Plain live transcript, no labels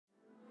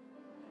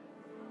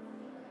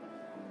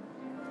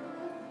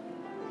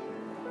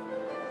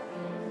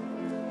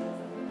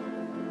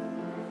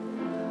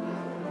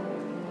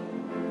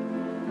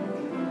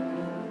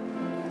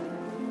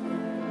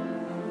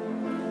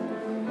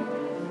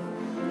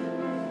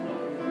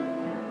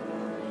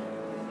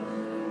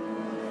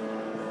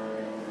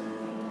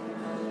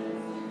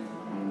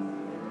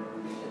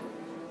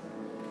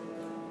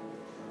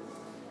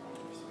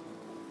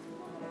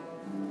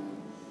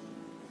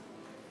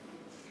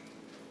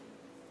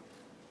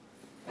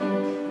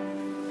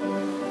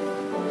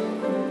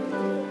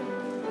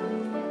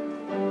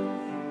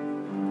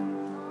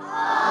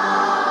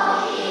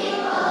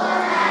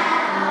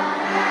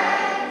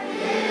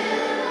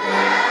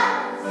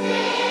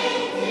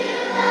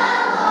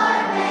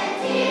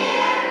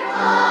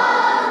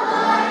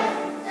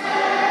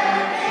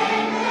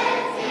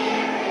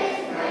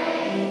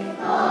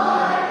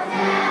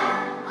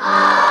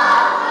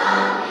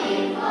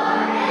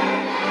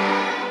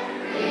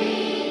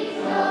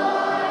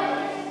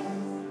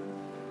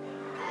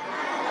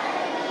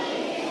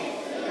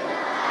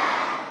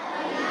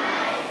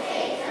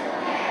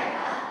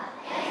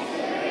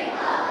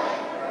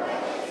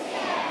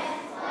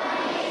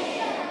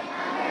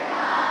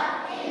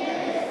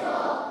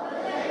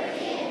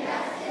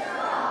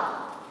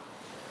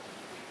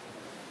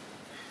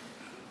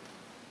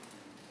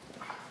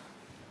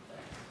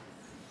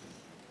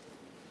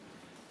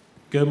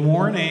Good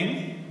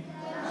morning. Good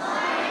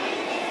morning,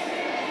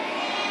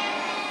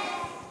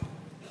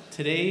 Mr.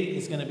 Today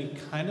is going to be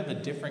kind of a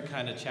different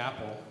kind of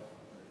chapel.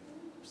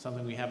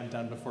 Something we haven't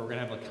done before. We're going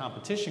to have a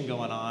competition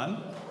going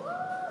on.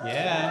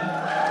 Yeah.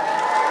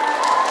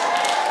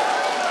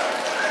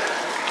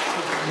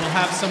 We'll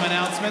have some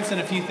announcements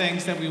and a few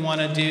things that we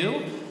want to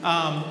do.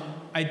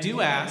 I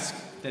do ask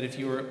that if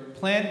you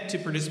plan to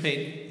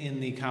participate in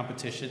the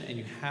competition and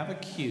you have a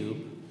cube,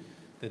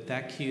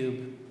 that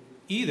cube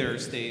either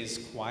stays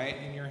quiet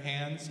in your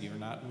hands, you're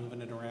not moving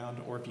it around,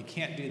 or if you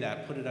can't do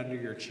that, put it under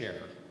your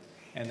chair.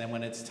 And then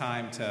when it's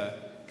time to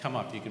come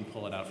up, you can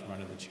pull it out from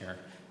under the chair.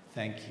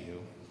 Thank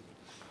you.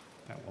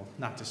 That will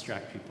not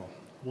distract people.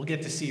 We'll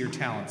get to see your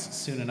talents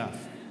soon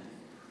enough.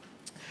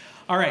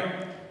 All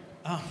right.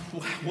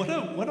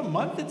 What a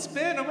month it's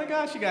been. Oh my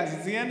gosh, you guys,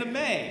 it's the end of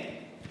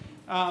May.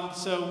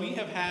 So we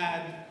have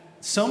had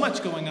so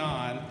much going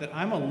on that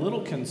I'm a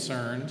little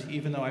concerned,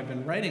 even though I've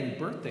been writing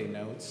birthday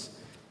notes,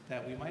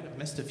 that we might have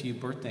missed a few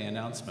birthday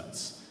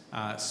announcements.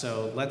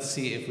 So let's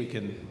see if we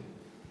can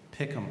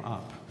pick them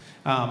up.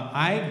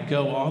 I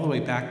go all the way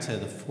back to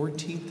the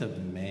 14th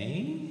of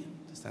May.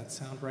 Does that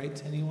sound right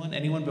to anyone?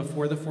 Anyone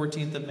before the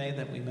 14th of May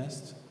that we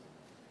missed?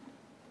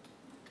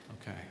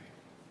 Okay.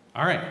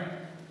 All right.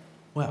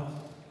 Well,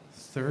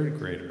 third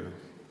grader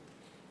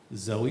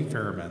Zoe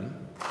Fairman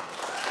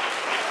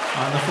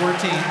on the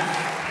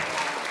 14th.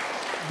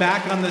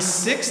 Back on the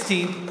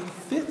 16th,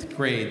 fifth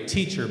grade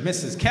teacher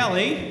Mrs.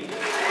 Kelly.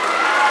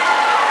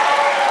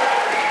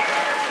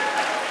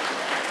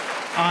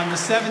 On the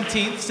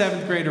 17th,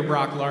 seventh grader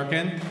Brock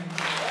Larkin.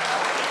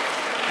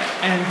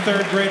 And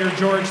third grader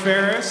George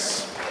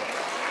Ferris.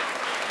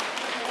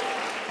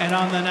 And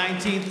on the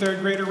 19th,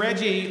 third grader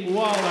Reggie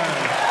Waller.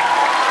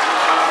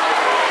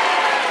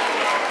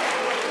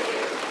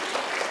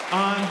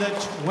 On the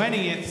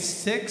 20th,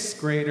 sixth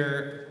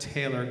grader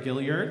Taylor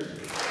Gilliard.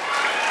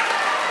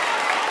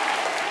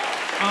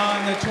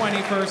 On the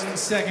 21st,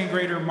 second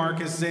grader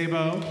Marcus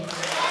Zabo.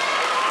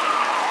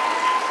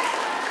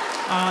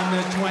 On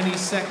the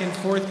 22nd,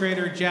 fourth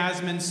grader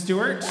Jasmine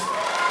Stewart.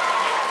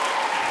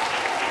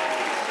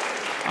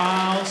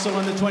 Also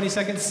on the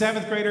 22nd,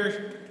 seventh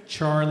grader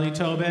Charlie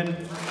Tobin.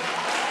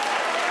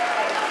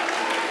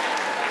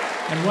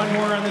 And one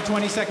more on the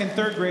 22nd,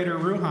 third grader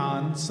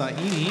Ruhan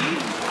Saini.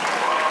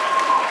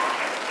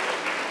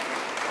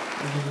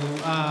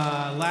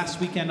 Last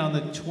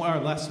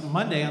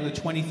Monday on the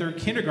 23rd,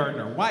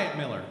 kindergartner Wyatt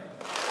Miller.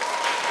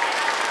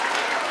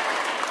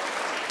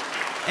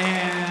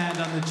 And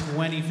on the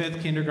 25th,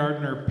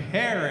 kindergartner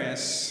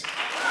Paris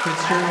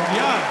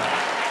Fitzgerald-Young.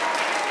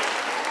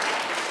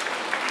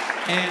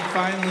 And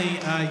finally,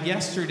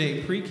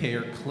 yesterday,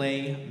 pre-K-er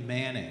Clay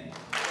Manning.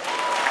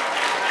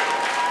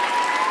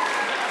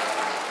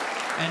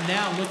 And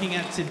now looking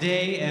at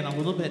today and a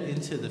little bit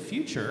into the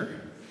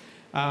future,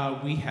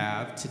 we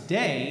have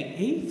today,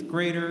 8th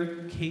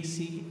grader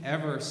Casey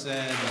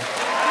Everson.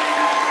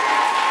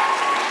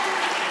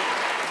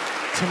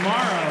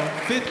 Tomorrow,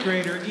 5th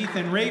grader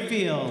Ethan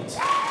Rayfield.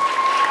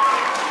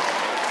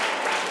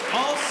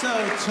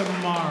 Also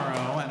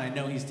tomorrow, and I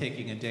know he's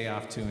taking a day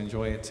off to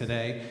enjoy it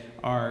today,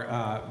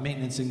 our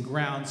maintenance and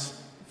grounds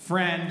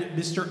friend,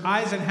 Mr.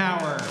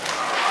 Eisenhower.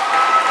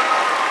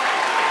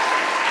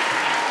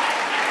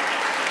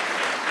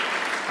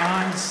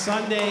 On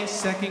Sunday,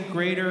 2nd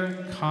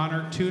grader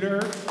Connor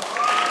Tudor.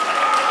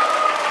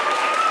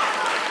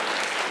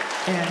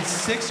 And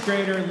 6th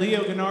grader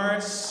Leo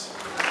Ganaris.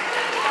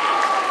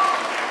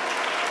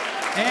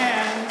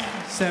 And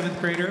 7th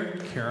grader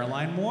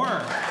Caroline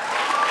Moore.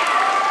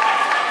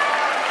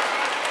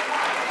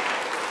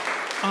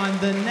 On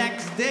the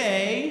next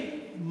day,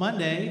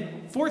 Monday,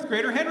 4th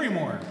grader Henry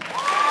Moore.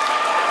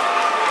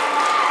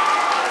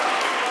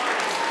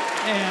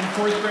 And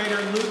 4th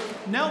grader Luke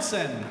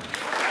Nelson.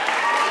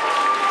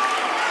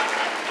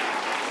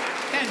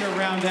 And to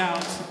round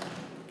out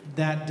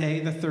that day,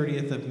 the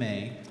 30th of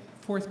May,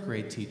 4th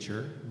grade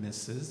teacher,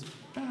 Mrs.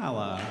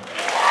 Bala.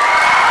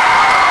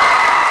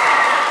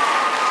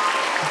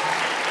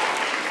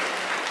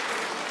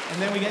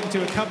 And then we get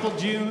into a couple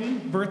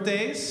June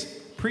birthdays.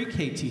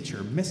 Pre-K teacher,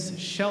 Mrs.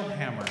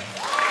 Shellhammer.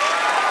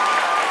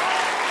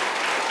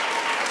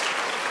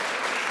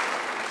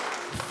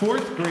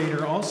 4th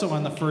grader, also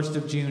on the 1st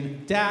of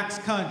June, Dax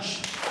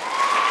Kunch.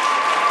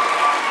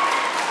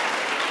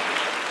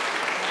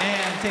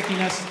 And taking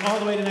us all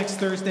the way to next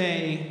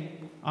Thursday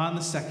on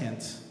the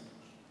 2nd,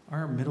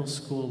 our middle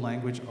school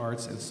language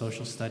arts and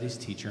social studies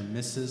teacher,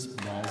 Mrs.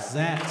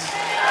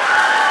 Malzette.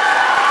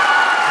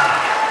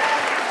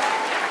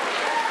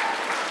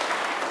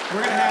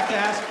 We're going to have to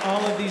ask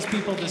all of these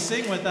people to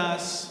sing with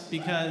us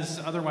because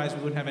otherwise we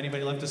wouldn't have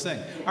anybody left to sing.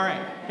 All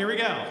right, here we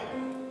go.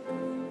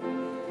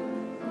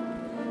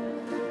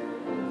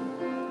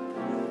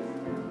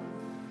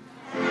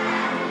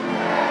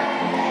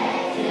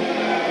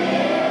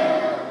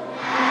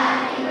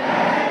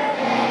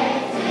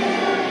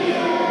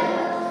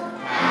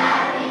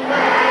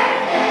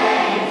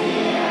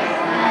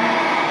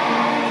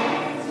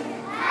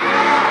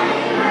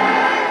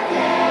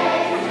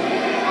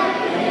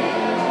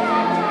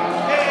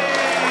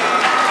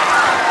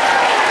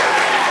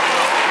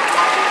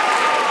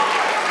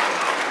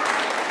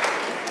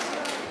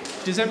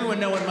 Does everyone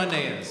know what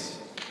Monday is?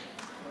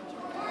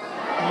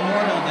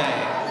 Memorial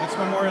Day. What's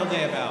Memorial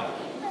Day about?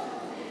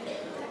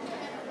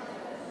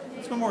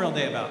 What's Memorial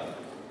Day about?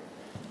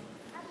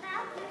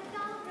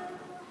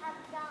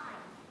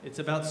 It's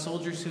about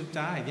soldiers who've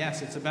died.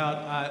 Yes, it's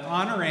about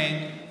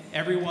honoring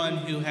everyone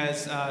who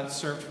has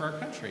served for our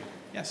country.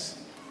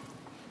 Yes?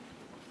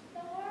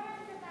 The war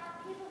is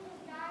about people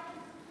who died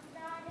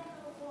in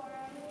the war,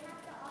 and we have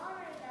to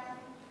honor them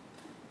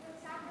with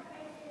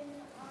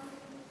sacrificing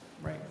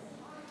Right.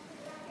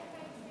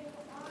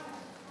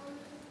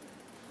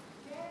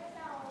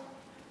 themselves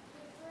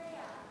to free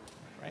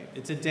us. Right.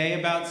 It's a day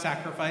about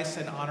sacrifice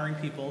and honoring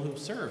people who've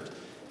served.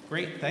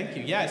 Great, thank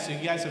you. Yeah, so you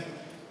guys have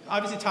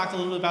obviously talked a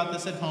little bit about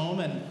this at home,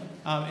 and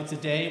it's a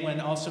day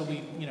when also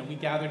we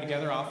gather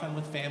together often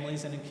with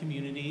families and in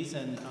communities,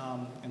 and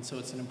so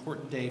it's an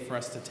important day for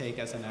us to take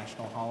as a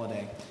national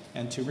holiday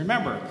and to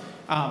remember.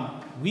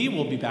 We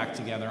will be back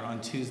together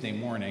on Tuesday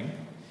morning,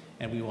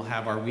 and we will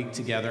have our week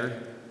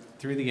together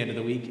through the end of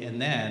the week,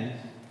 and then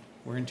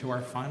we're into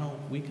our final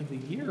week of the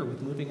year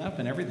with moving up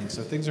and everything,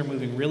 so things are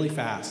moving really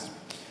fast.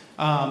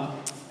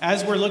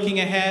 As we're looking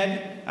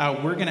ahead,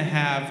 we're going to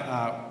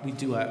have, we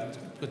do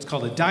what's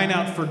called a Dine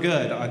Out for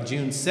Good on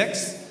June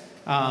 6th,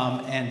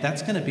 and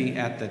that's going to be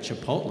at the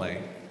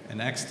Chipotle in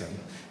Exton.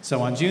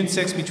 So on June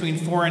 6th, between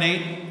 4 and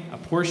 8, a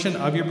portion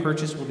of your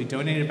purchase will be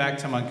donated back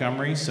to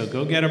Montgomery, so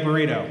go get a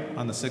burrito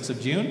on the 6th of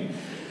June.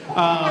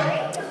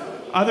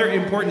 Other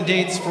important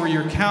dates for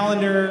your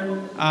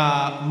calendar,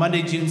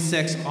 Monday, June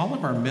 6th, all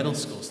of our middle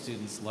school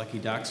students, Lucky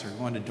Ducks, are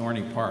going to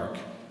Dorney Park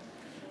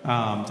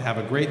to have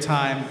a great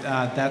time.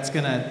 That's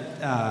going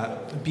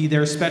to be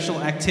their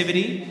special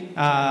activity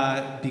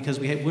because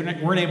we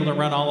weren't able to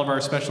run all of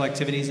our special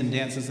activities and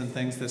dances and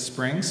things this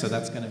spring, so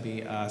that's going to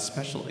be a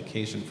special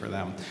occasion for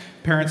them.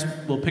 Parents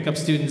will pick up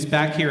students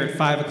back here at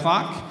 5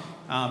 o'clock,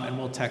 and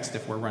we'll text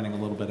if we're running a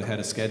little bit ahead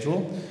of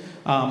schedule.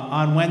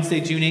 On Wednesday,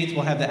 June 8th,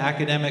 we'll have the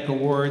Academic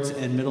Awards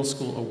and Middle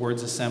School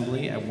Awards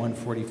Assembly at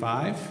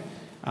 1:45.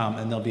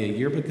 And there'll be a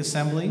yearbook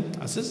assembly.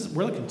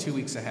 We're looking 2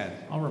 weeks ahead.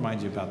 I'll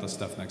remind you about this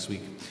stuff next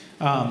week.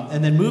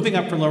 And then moving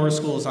up for lower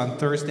school is on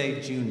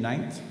Thursday, June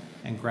 9th,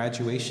 and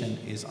graduation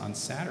is on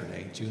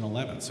Saturday, June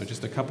 11th, so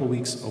just a couple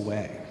weeks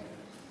away.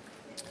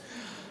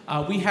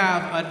 We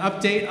have an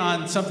update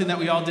on something that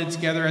we all did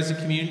together as a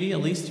community.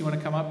 Elise, do you want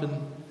to come up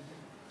and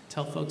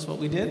tell folks what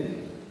we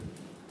did?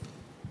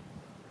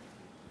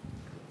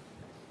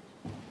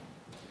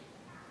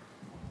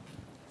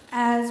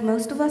 As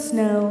most of us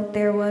know,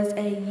 there was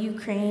a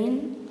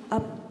Ukraine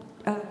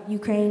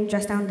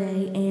Dress Down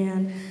Day,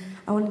 and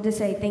I wanted to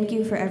say thank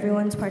you for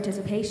everyone's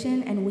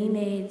participation, and we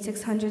made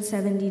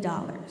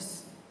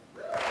 $670.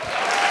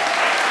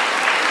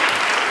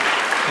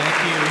 Thank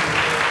you.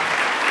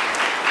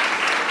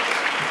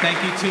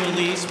 Thank you to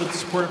Elise with the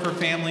support of her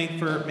family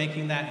for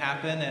making that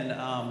happen, and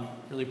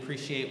really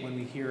appreciate when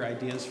we hear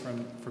ideas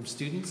from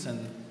students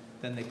and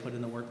then they put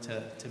in the work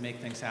to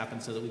make things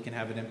happen so that we can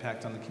have an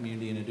impact on the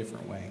community in a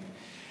different way.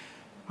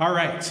 All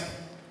right.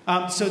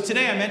 So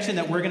today I mentioned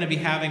that we're going to be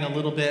having a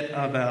little bit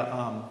of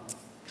a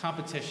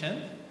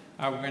competition.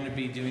 We're going to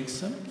be doing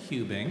some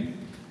cubing.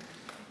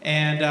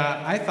 And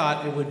I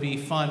thought it would be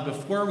fun,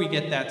 before we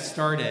get that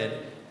started,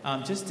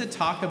 just to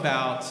talk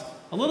about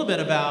a little bit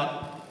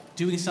about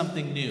doing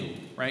something new,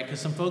 right? Because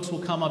some folks will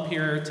come up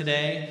here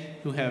today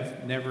who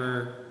have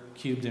never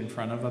cubed in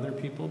front of other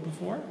people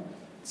before.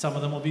 Some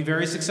of them will be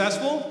very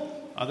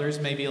successful.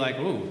 Others may be like,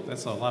 ooh,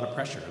 that's a lot of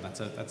pressure.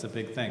 That's a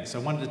big thing. So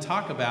I wanted to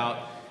talk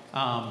about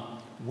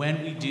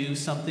when we do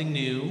something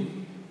new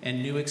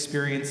and new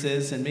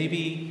experiences, and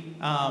maybe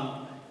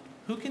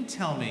who can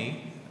tell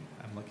me,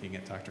 I'm looking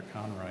at Dr.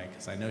 Conroy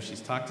because I know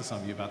she's talked to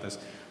some of you about this,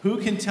 who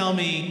can tell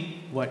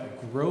me what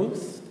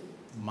growth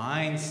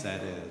mindset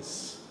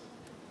is?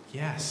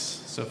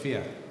 Yes,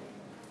 Sophia.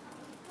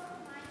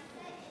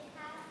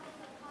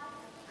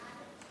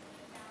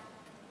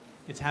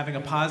 It's having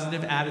a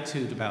positive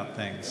attitude about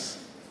things.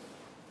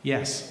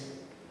 Yes.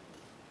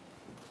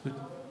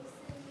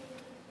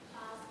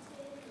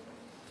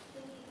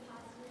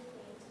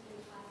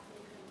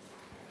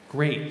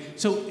 Great.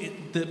 So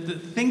the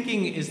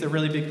thinking is the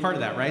really big part of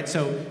that, right?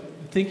 So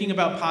thinking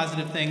about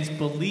positive things,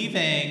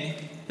 believing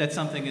that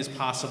something is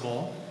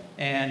possible,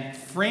 and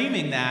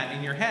framing that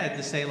in your head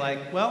to say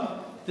like,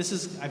 well,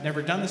 I've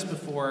never done this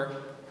before.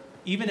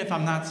 Even if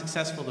I'm not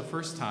successful the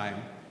first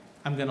time,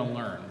 I'm going to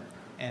learn.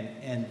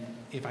 And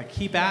if I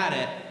keep at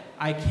it,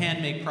 I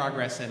can make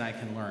progress and I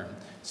can learn.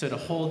 So to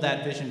hold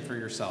that vision for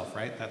yourself,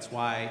 right? That's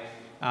why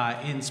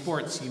in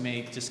sports you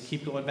may just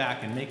keep going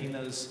back and making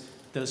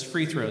those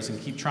free throws and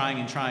keep trying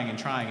and trying and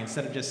trying,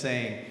 instead of just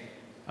saying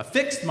a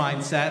fixed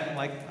mindset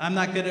like, I'm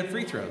not good at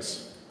free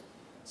throws.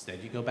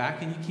 Instead, you go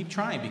back and you keep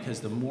trying, because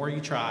the more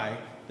you try,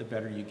 the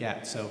better you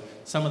get. So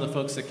some of the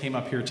folks that came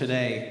up here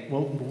today,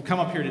 will come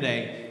up here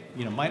today,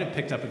 might have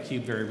picked up a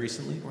cube very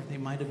recently, or they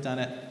might have done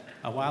it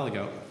a while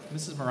ago.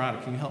 Mrs.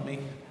 Murata, can you help me?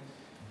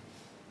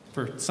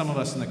 For some of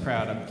us in the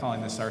crowd, I'm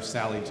calling this our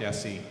Sally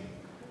Jesse.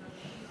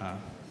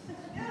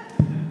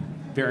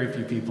 Very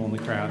few people in the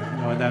crowd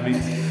know what that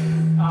means.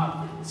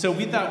 So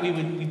we thought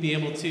we'd be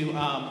able to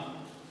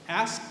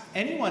ask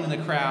anyone in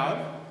the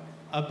crowd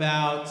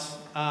about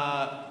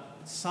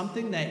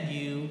something that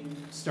you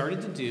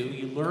started to do,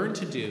 you learned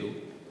to do,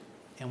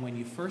 and when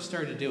you first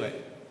started to do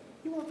it,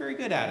 you weren't very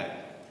good at it,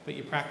 but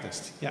you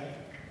practiced. Yeah.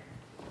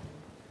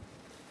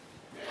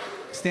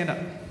 Stand up.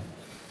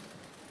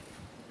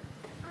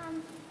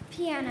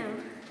 Piano.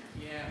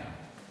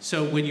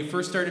 So when you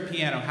first started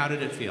piano, how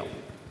did it feel?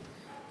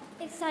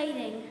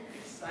 Exciting.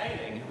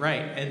 Exciting.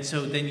 Right. And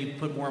so then you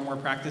put more and more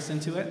practice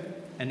into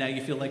it, and now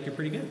you feel like you're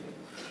pretty good.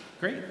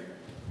 Great.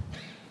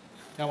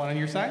 Got one on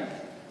your side?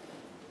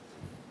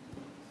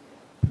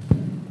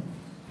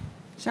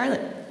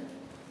 Charlotte,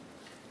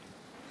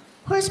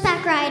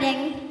 Horseback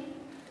riding.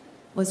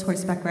 was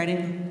horseback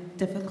riding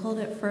difficult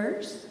at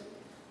first?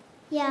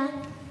 Yeah.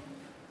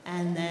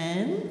 And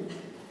then?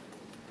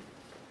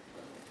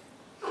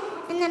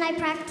 And then I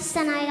practiced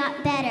and I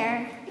got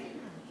better.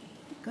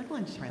 Good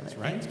one, Charlotte. That's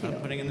right. It's Thank you.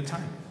 about putting in the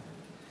time.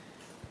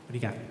 What do you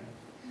got?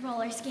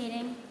 Roller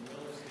skating.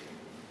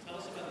 Tell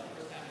us about the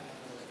first time you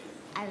went roller skating.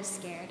 I was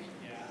scared.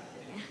 Yeah.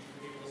 Yeah.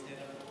 Were you able to stand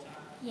up the whole time?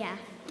 Yeah.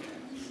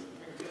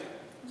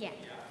 Yeah.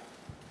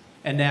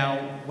 And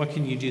now, what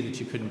can you do that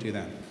you couldn't do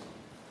then?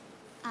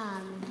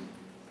 Roller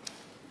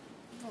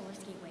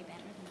skate way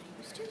better than I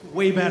used to.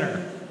 Way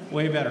better.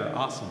 Way better.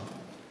 Awesome.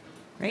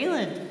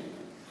 Raylan,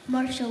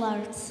 Martial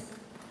arts.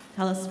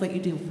 tell us what you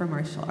do for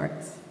martial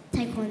arts.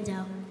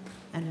 Taekwondo.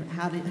 And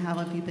how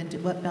have you been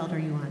what belt are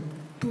you on?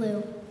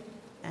 Blue.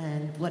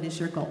 And what is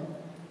your goal?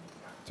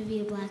 To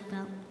be a black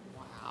belt.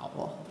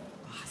 Wow.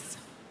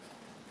 Awesome.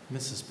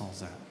 Mrs.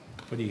 Malzat,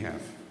 what do you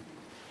have?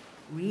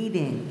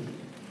 Reading,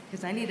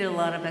 because I needed a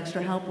lot of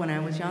extra help when I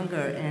was younger,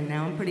 and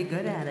now I'm pretty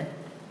good at it.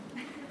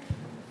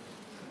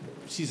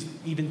 She's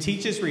even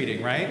teaches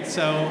reading, right?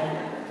 So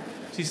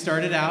she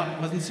started out,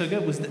 wasn't so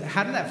good.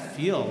 How did that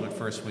feel at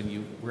first when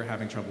you were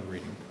having trouble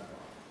reading?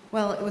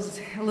 Well, it was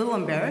a little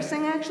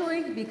embarrassing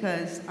actually,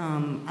 because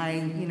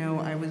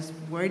I was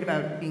worried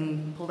about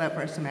being pulled out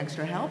for some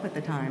extra help at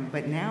the time.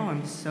 But now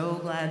I'm so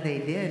glad they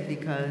did,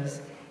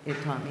 because it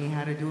taught me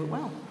how to do it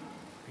well.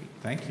 Great,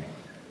 thank you.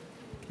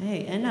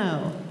 Okay,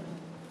 Enno.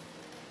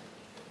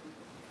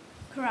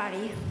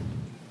 Karate.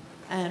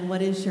 And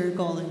what is your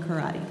goal in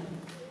karate?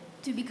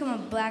 To become a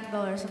black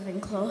belt or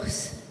something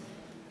close.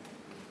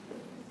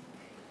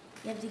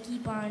 You have to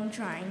keep on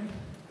trying.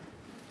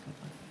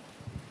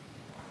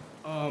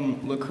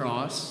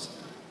 Lacrosse.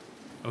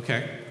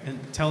 Okay, and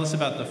tell us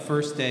about the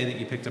first day that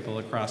you picked up a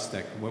lacrosse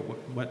stick. What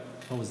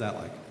was that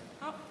like?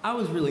 I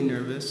was really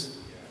nervous.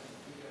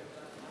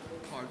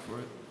 Hard for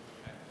it.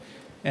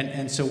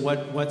 And so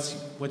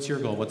what's your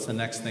goal? What's the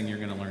next thing you're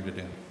going to learn to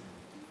do?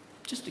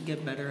 Just to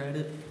get better at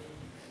it.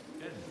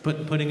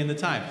 Putting in the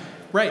time.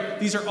 Right,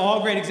 these are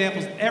all great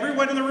examples.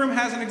 Everyone in the room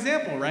has an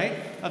example, right,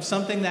 of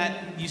something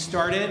that you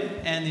started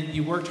and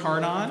you worked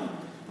hard on.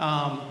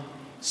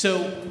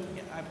 So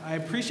I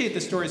appreciate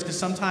the stories, because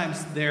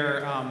sometimes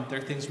they're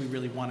things we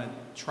really want to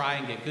try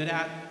and get good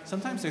at.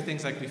 Sometimes they're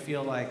things like we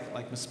feel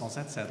like Ms.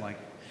 Smallsett said, like,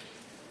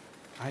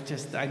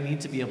 I need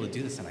to be able to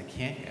do this and I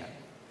can't yet.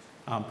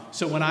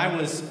 So when I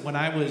was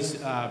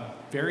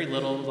very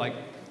little, like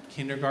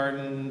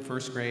kindergarten,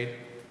 first grade,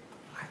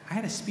 I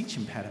had a speech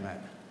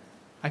impediment.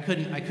 I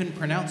couldn't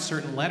pronounce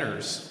certain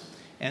letters,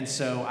 and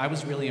so I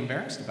was really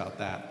embarrassed about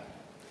that.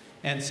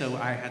 And so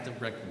I had to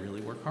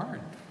really work hard.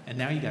 And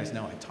now you guys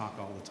know I talk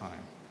all the time.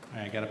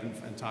 I get up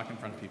and talk in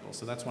front of people,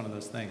 so that's one of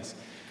those things.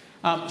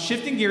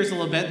 Shifting gears a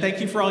little bit,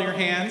 thank you for all your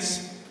hands.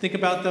 Think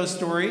about those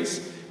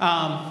stories.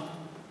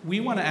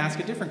 We want to ask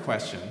a different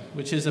question,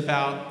 which is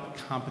about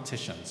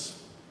competitions.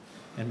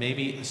 And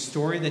maybe a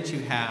story that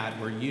you had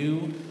where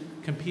you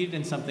competed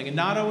in something, and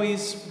not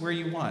always where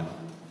you won.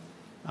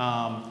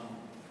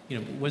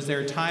 Was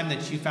there a time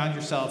that you found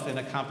yourself in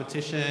a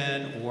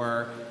competition,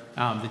 or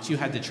that you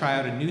had to try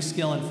out a new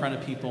skill in front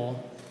of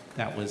people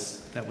that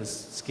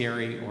was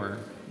scary or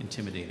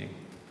intimidating?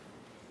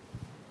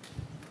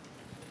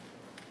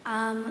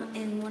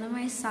 In one of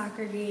my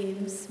soccer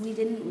games, we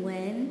didn't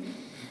win,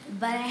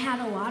 but I had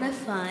a lot of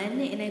fun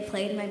and I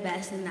played my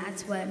best, and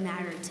that's what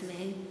mattered to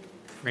me.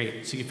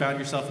 Great. So you found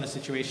yourself in a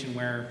situation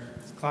where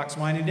the clock's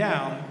winding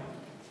down,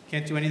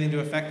 can't do anything to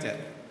affect it,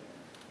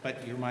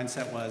 but your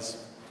mindset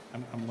was,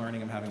 I'm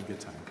learning, I'm having a good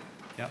time.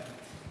 Yep.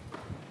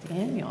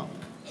 Daniel.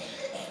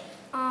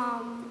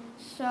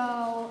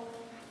 So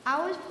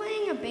I was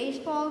playing a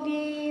baseball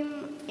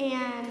game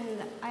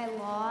and I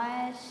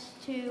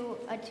lost to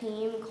a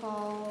team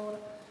called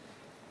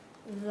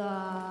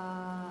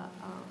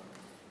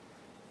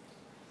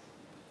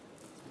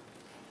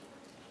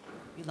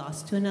You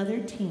lost to another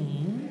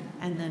team,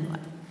 and then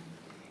what?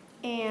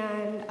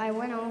 and I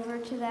went over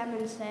to them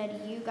and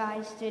said, "You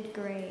guys did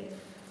great."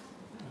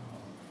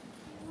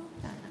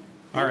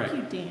 All right.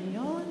 Thank you,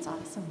 Daniel. It's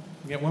awesome.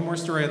 We got one more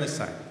story on this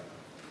side.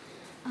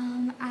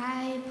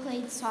 I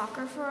played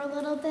soccer for a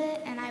little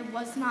bit, and I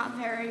was not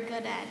very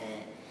good at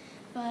it,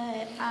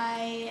 but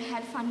I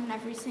had fun in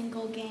every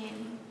single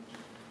game.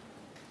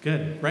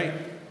 Good, right.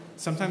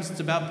 Sometimes it's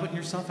about putting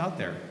yourself out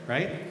there,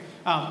 right?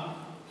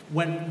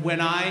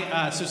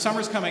 So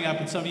summer's coming up,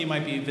 and some of you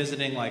might be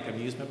visiting like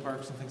amusement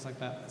parks and things like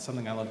that. That's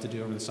something I love to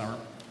do over the summer.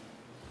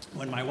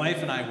 When my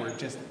wife and I were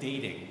just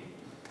dating,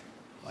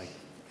 like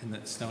in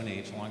the Stone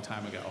Age a long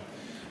time ago,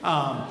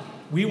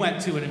 we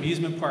went to an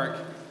amusement park,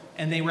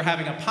 and they were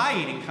having a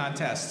pie eating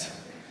contest.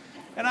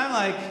 And I'm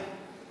like,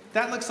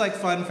 that looks like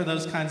fun for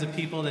those kinds of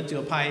people that do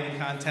a pie eating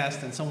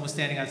contest. And someone was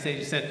standing on stage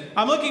and said,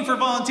 I'm looking for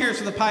volunteers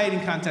for the pie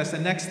eating contest.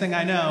 And next thing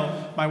I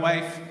know, my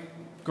wife,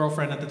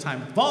 girlfriend at the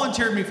time,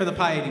 volunteered me for the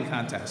pie eating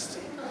contest.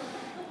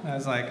 And I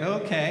was like,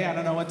 okay, I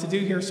don't know what to do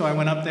here. So I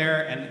went up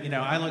there, and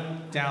I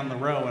looked down the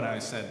row, and I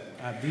said,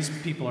 these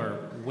people are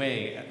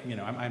way,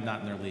 I'm not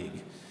in their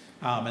league.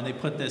 And they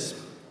put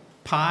this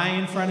pie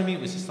in front of me.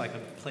 It was just like a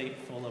plate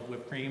full of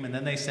whipped cream. And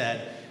then they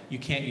said, you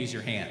can't use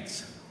your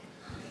hands.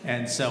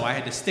 And so I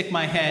had to stick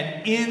my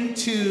head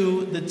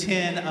into the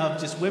tin of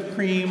just whipped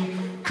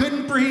cream,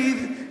 couldn't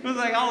breathe. It was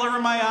like all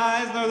over my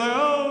eyes. And I was like,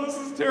 oh, this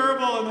is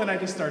terrible. And then I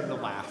just started to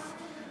laugh.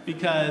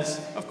 Because,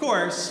 of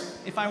course,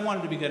 if I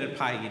wanted to be good at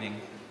pie eating,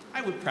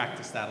 I would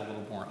practice that a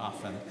little more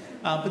often.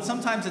 But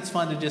sometimes it's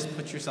fun to just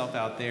put yourself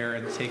out there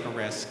and take a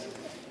risk.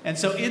 And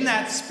so in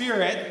that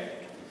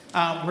spirit,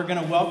 we're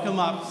going to welcome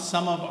up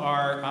some of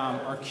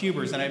our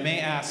cubers. And I may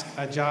ask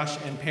Josh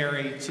and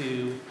Perry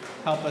to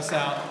help us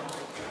out.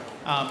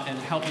 And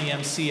help me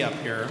MC up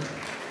here.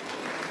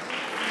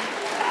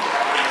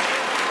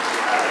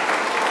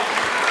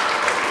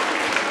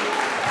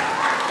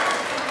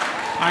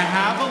 I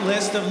have a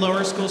list of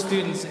lower school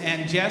students,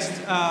 and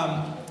just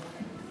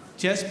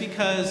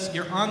because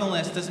you're on the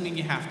list doesn't mean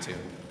you have to.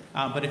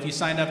 But if you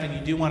signed up and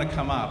you do want to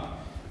come up,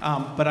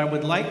 but I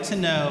would like to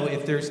know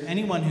if there's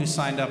anyone who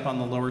signed up on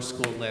the lower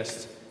school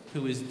list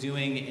who is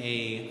doing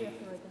a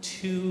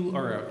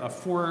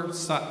 4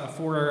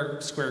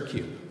 square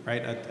cube,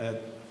 right?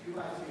 A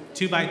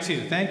 2 by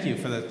 2. Thank you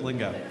for the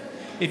lingo.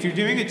 If you're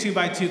doing a 2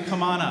 by 2,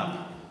 come on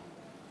up.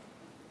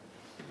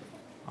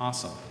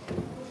 Awesome.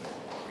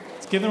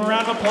 Let's give them a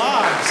round of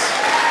applause.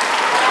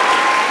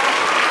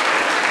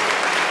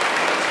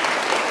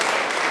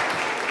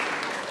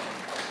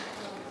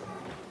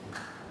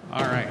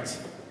 All right.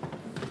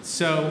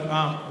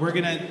 So we're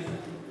going to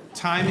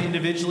time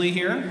individually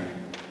here.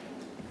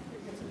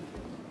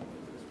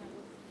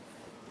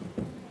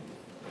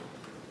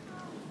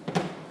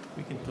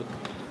 We can put...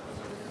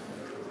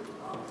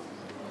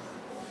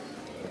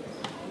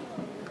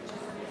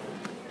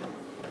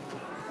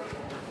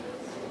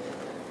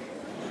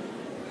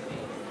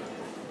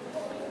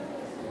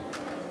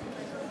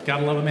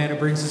 Gotta love a man who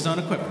brings his own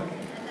equipment.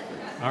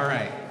 All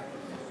right.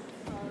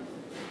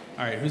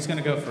 All right, who's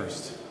gonna go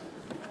first?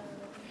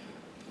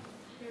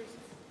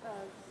 All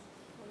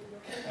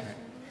right.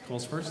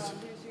 Cole's first?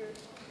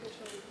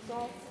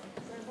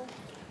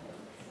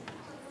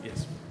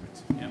 Yes.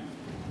 Yeah.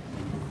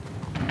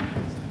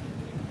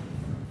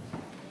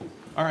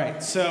 All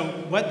right,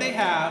 so what they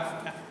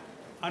have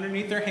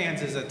underneath their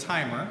hands is a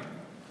timer,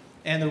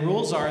 and the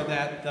rules are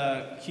that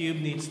the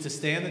cube needs to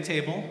stay on the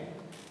table,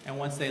 and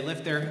once they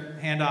lift their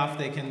hand off,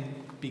 they can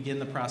begin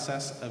the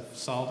process of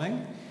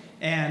solving.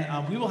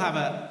 And we will have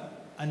a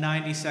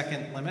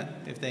 90-second limit.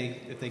 If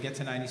they get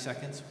to 90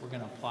 seconds, we're going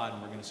to applaud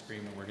and we're going to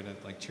scream and we're going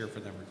to cheer for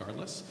them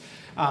regardless.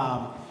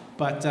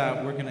 But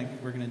we're going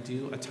to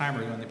do a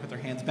timer. When they put their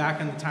hands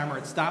back on the timer,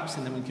 it stops,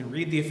 and then we can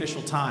read the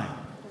official time.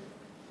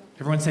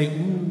 Everyone say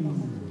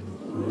ooh.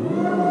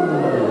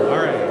 Ooh. All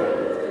right.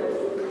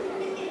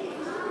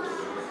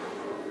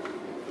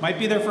 Might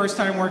be their first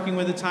time working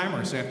with a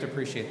timer, so you have to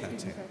appreciate that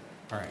too.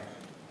 All right.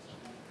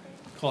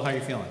 Cole, how are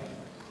you feeling?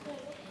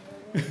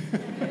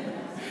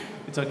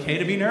 It's okay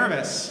to be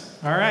nervous.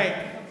 All right.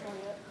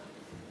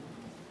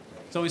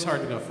 It's always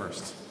hard to go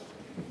first.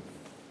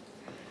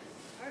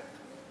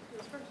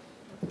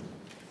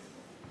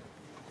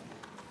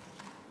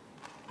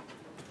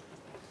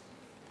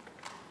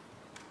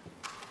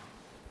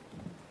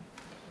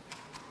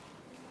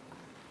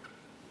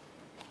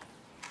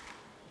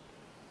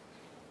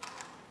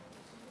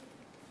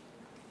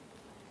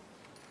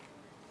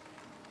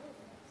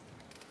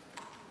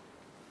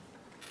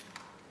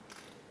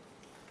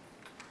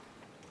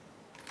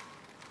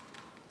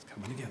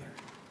 Coming together.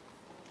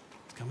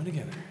 It's coming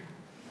together.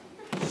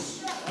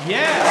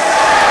 Yes!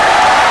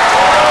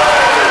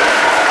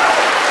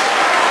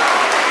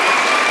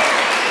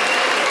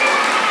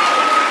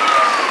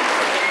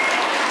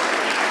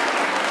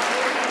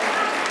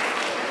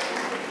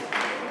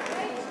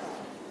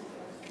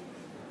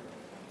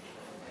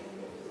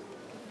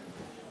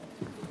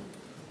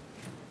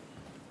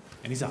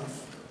 And he's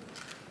off.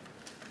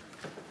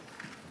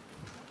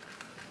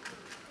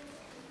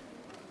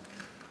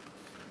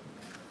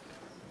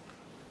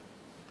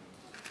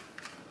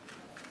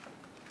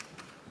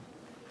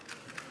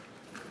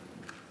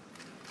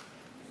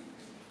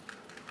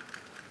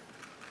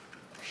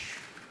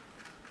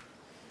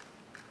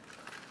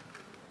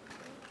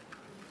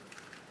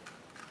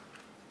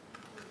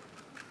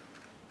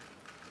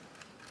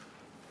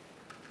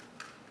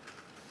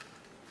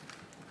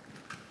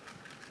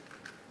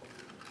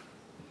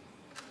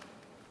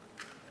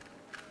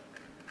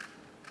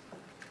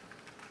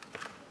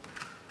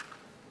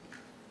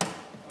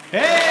 In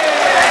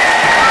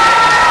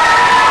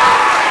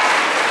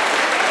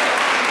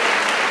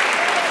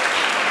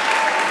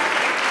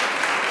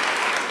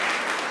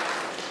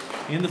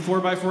the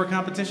 4x4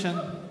 competition,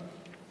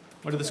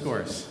 what are the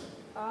scores?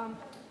 Over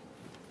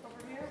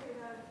here we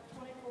have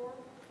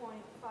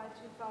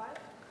 24.525.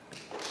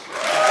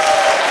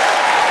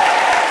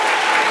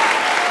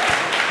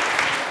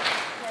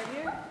 Right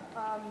here,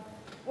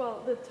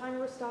 well, the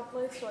timer was stopped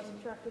late, so I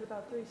subtracted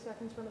about 3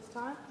 seconds from his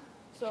time.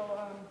 So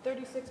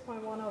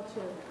 36.102.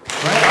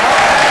 Right.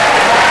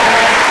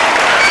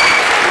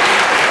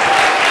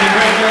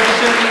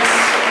 Congratulations.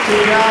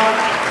 Good job.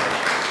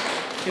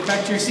 Get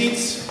back to your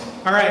seats.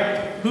 All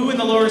right. Who in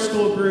the lower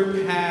school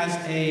group has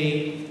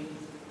a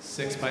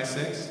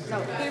 6x6?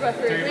 No,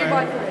 3x3.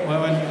 3x3.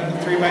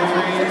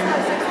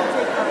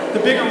 3x3. The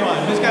bigger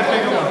one. Who's got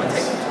bigger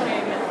ones?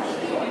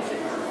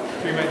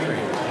 3x3.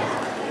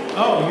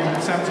 Oh,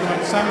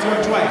 Simon's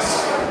going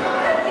twice.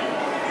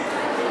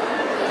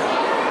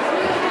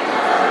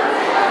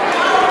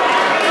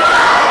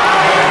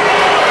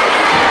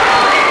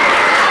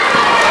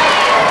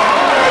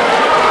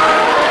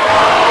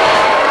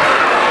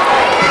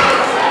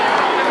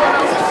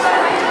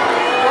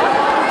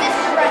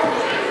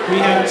 We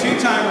have 2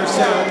 timers,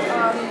 so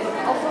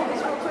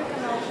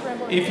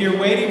if you're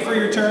waiting for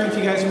your turn, if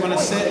you guys want to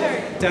sit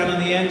down on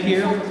the end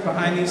here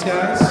behind these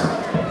guys.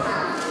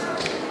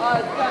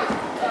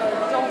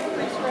 Don't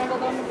re-scramble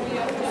them. You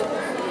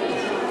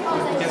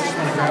guys just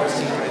want to grab a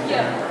seat right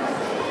there.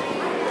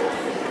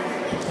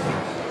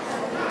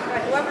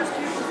 Alright, whoever's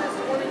chooses this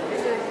one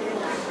is it.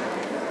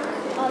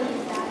 I'll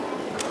use that.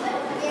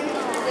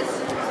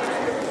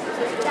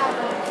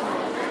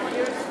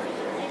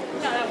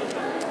 No, that was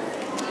fine.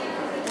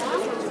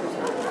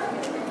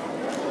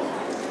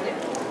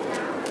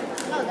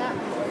 Oh, that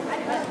one.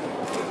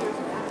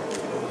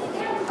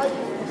 I'll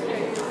use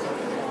this.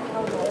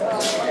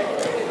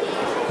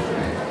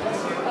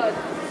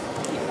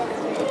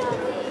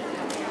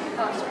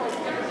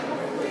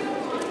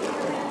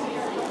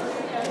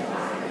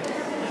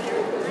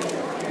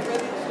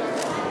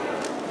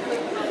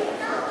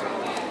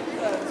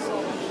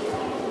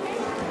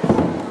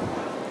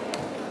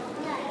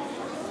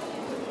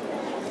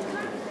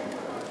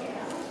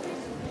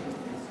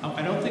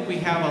 I don't think we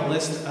have a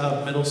list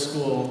of middle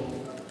school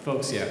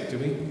folks yet, do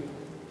we?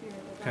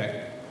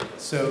 Okay.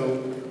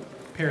 So,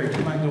 Perry, do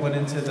you mind going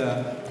into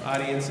the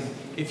audience? And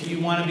if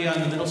you want to be on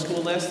the middle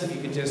school list, if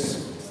you could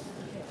just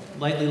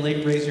lightly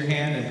raise your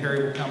hand and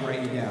Perry will come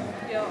write you down.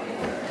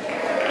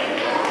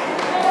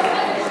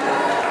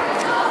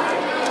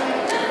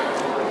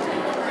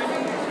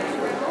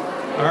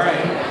 All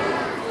right.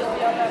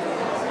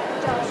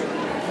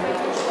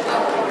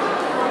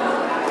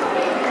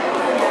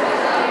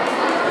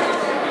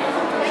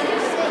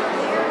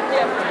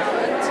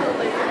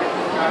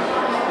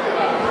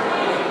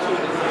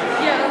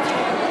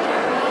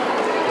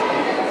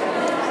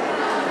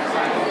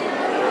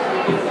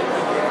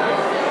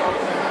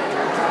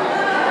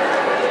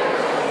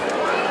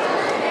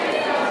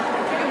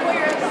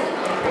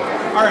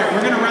 All right,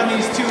 we're going to run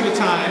these 2 at a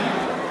time.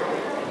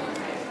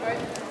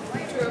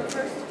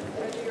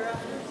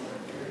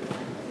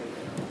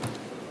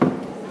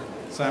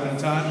 Simon and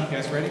Todd, you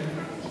guys ready?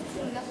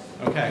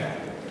 Okay.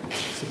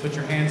 So put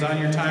your hands on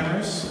your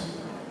timers.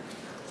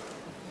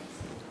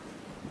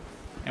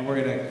 And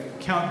we're going to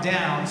count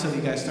down so that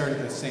you guys start at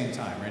the same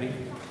time. Ready?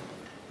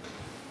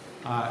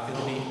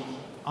 It'll be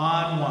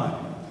on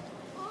 1.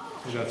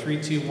 We'll go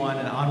 3, 2, 1,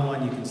 and on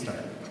 1 you can start.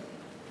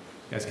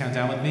 You guys count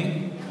down with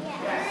me?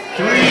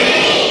 3,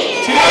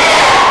 2, 1.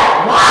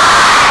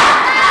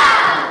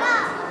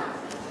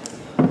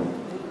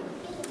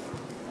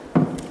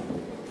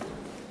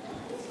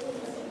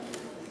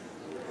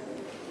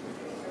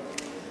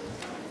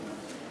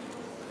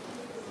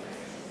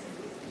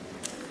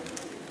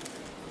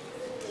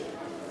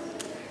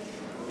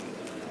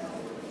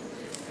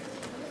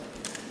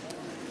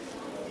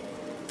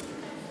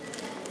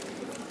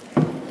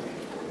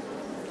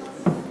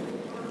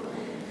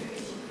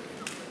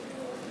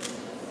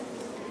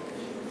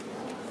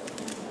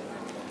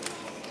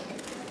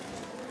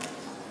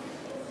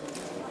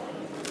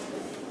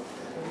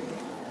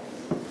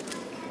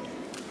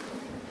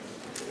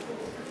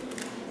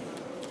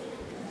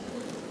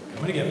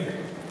 Coming together.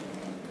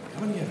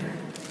 Coming together.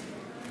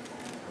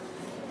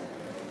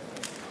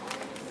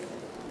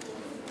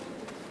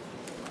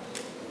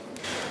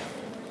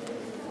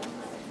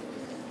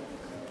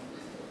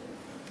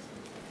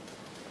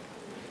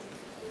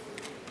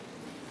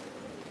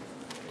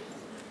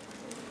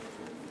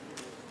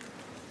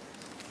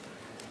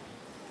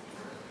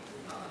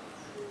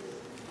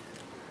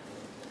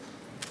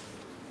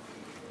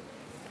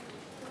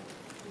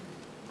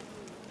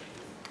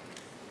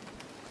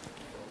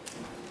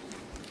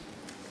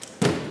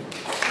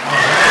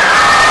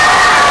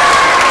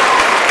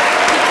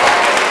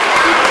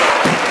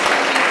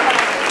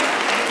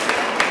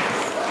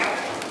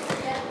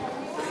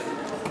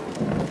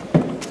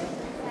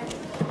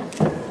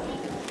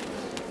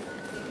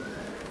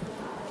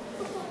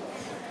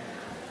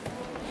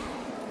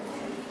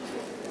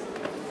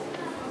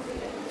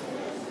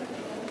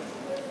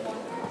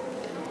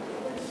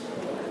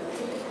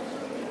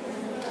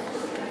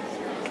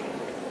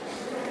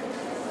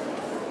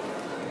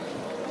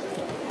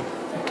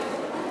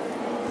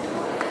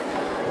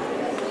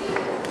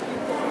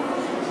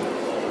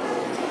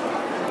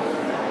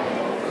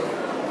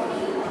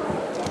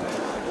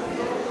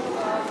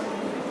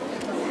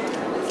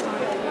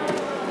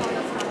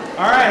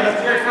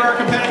 our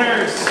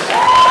competitors. All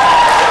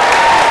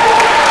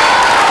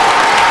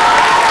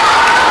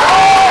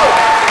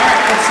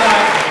right,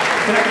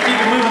 let's keep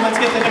it moving. Let's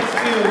get the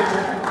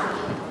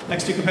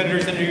next two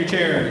competitors into your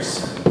chairs.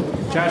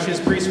 Josh is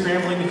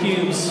pre-scrambling the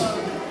cubes. We're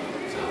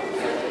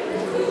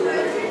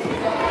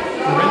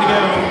ready to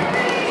go.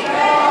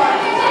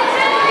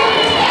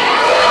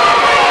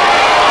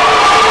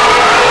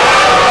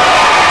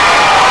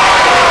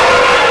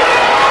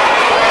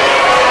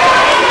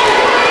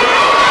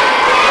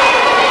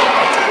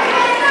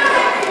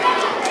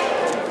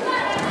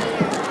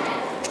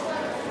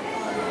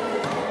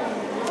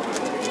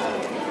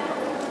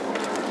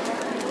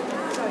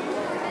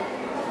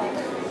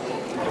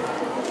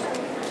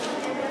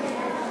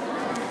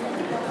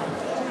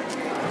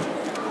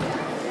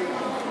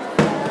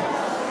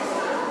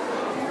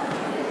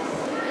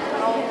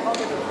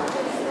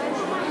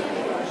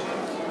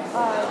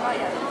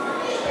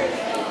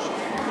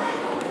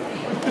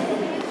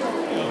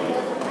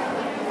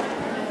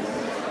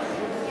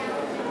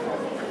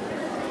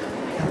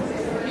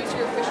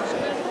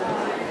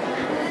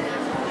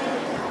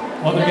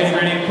 While they're getting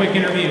ready, a quick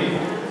interview.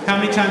 How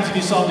many times have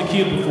you solved a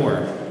cube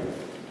before?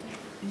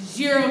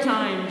 0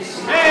 times.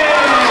 Hey!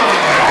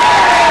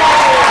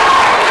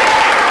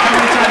 How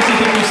many times do you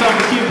think you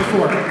solved a cube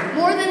before?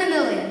 More than 1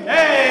 million.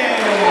 Hey!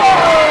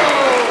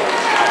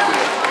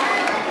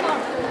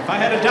 If I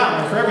had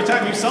 $1 for every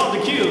time you solved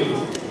a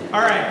cube.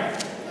 All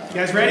right, you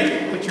guys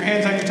ready? Put your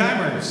hands on your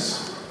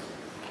timers.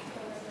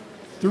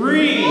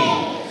 3, 2,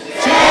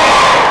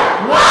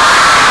 1.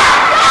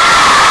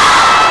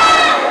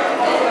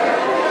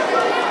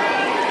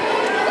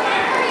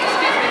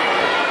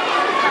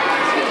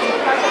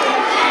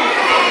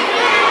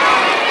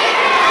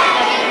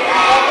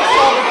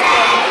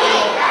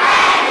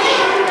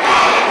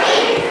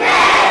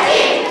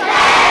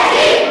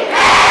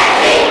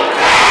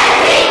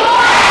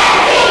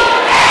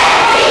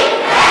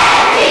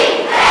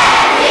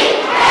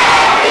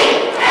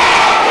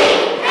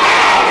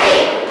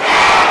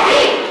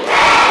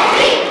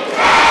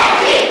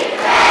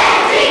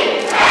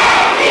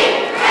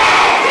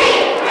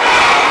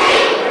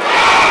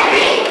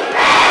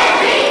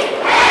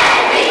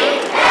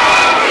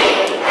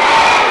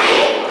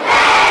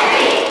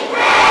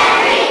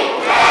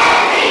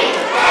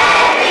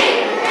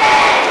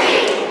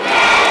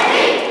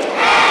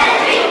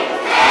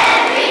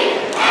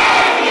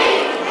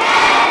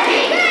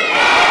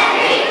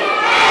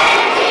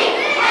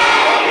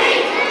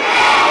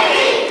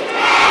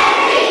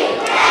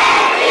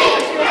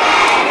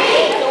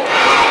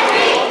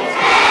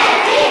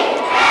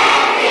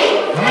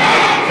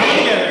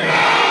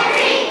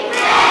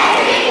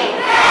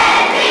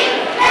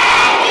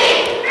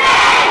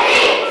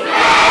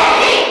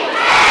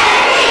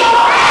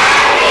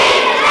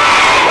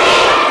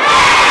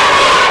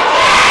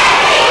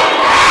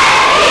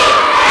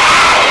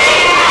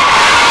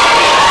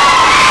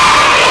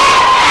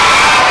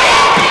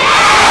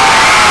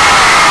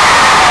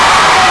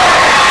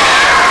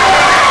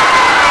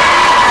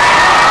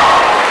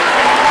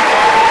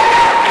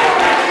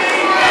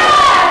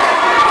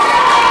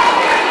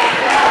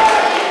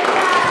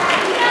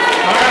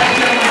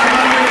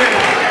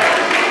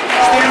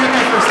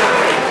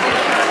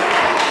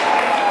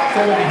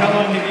 How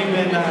long have you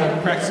been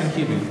practicing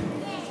cubing?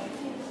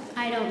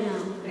 I don't know.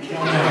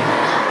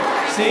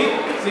 See,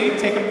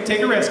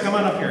 take a risk. Come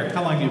on up here.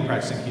 How long have you been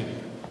practicing cubing?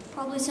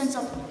 Probably since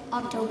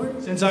October.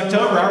 Since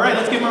October. All right,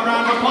 let's give him a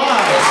round of applause.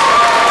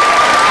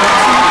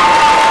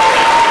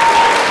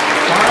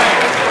 All right,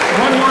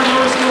 one more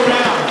lower school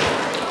round.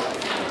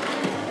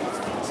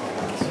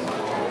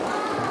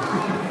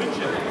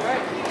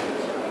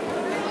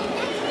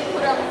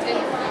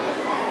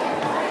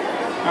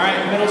 All right,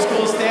 middle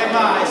school, stand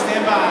by,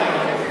 stand by.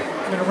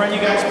 I'm going to run you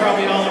guys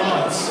probably all at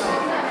once.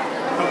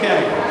 Okay.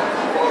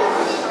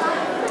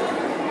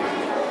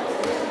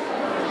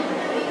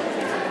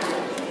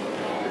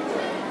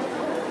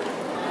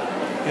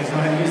 You guys know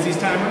how to use these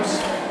timers?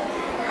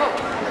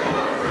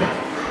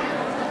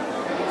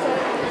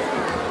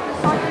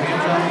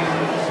 Hands on these.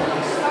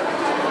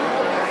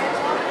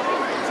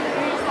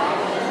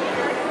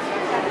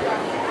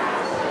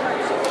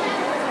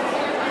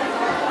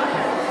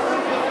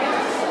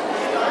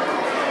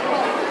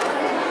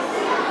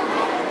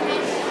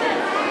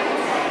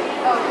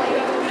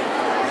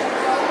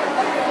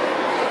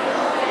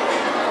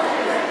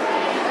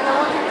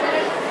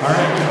 All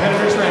right,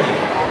 competitors ready.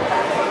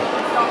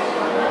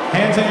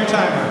 Hands on your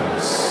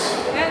timers.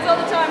 Hands on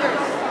the timers.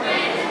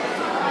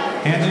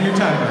 Hands on your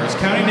timers.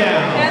 Counting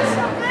down. Hands.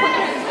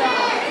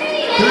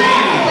 3,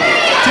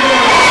 2,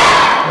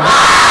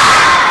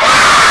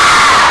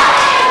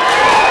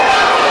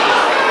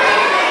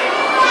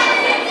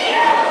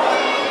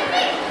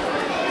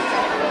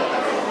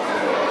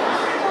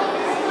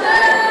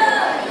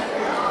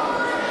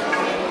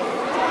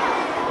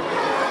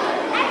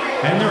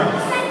 1. And they're off.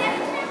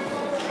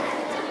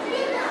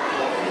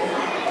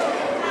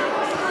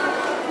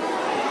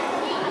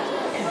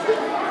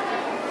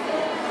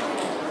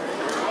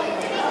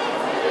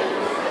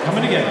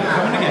 Coming together,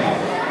 coming together.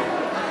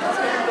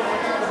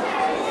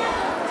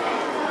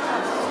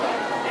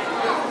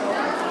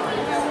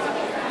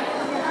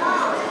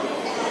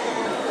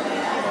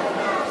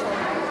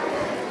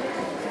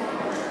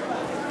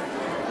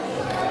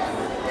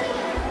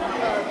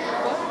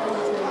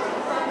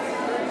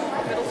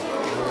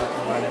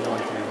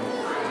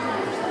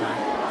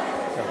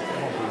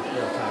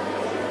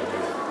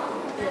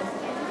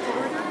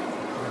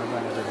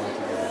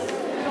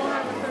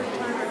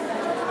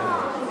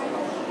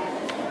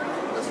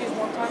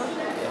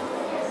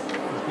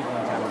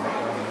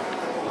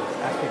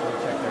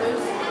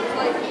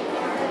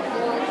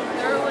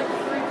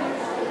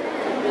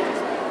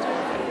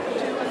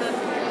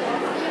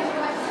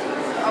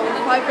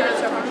 my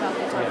parents are from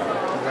Southeast. Yeah, we're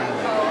running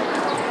late.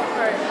 All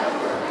right.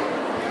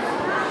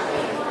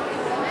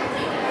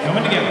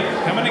 Coming together,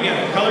 coming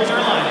together. Colors are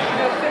aligning.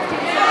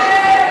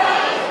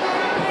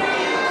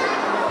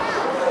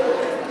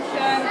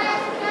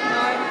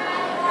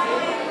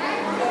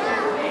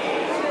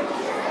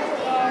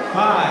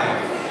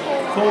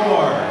 5, 4,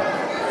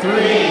 3,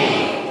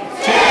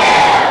 2,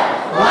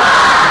 1.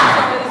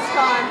 It's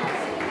time.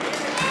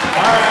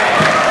 All right.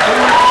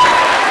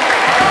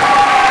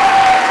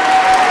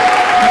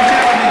 Come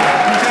chat with me.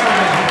 Come chat with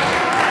me.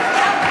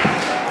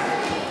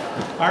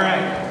 All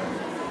right.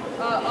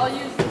 I'll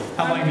use this.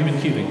 How long have you been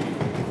cubing?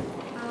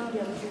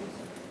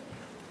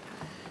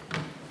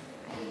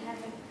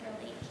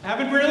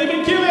 Haven't really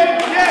been cubing?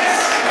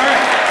 Yes! All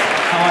right.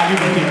 How long have you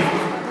been cubing?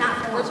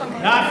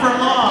 Not for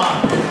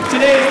long.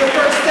 Today is the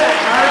first step.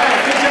 All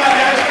right. Good job,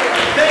 guys.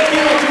 Thank you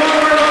to all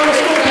of our local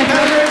school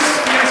competitors.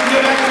 You guys can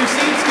go back to your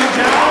seats. Good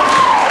job.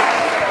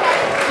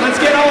 Let's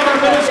get all of our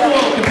middle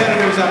school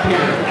competitors up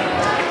here.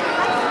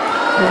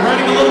 We're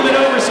running a little bit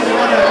over, so we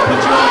want to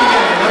put you all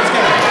together. Let's go.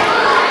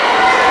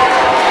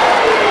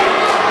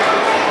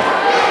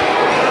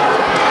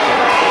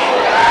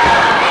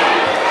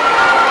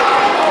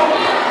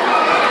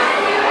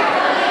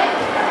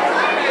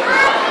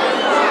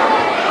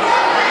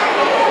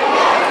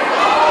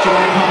 Do you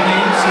want to call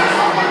names?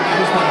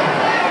 Who's one?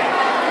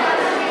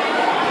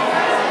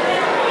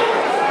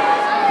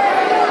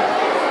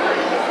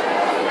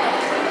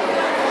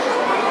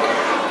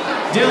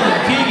 Dylan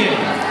Keegan.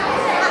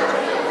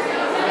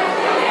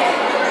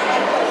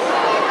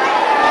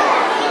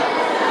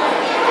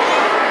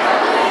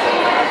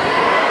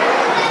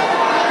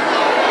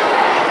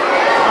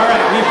 All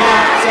right, we've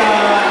got.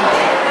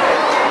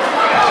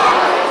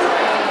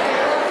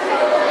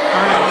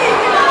 All right.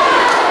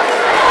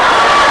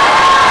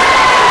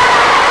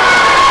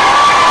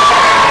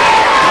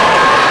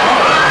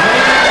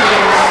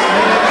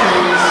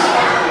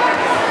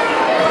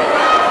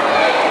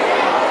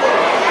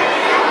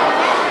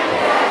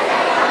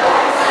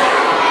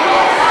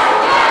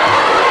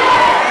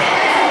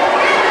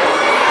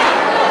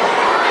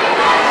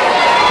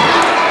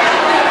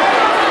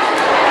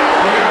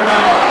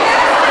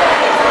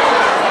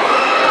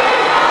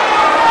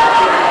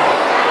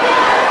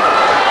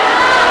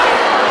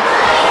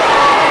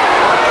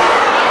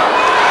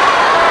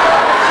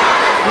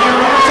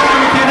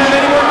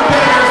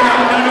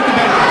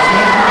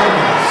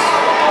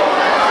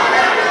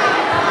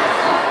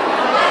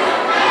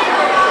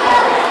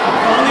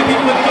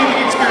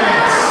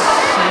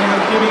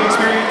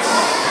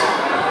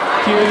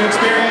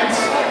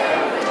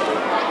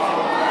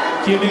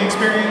 Cubing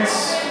experience?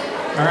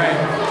 All right.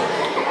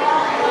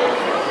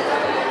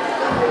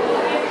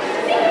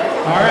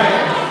 All right.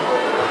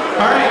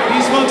 All right,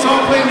 these folks all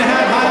claim to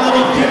have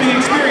high-level cubing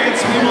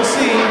experience. We will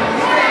see.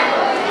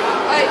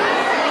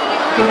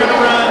 We're going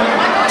to run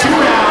 2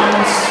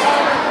 rounds.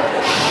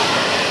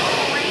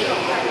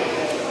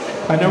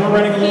 I know we're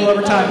running a little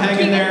over time. Hang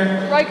in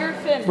there.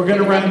 We're going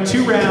to run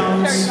 2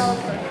 rounds.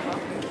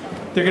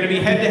 They're going to be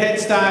head-to-head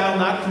style,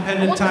 not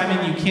competitive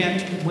timing. You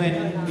can't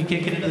win. You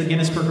can't get into the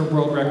Guinness Book of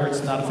World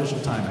Records. Not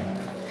official timing.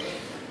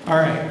 All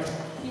right.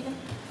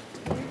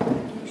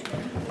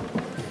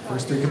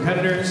 First 3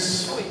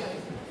 competitors.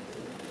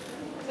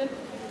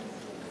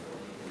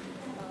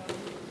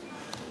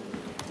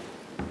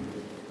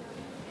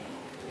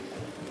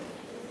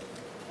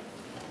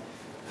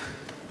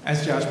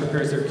 As Josh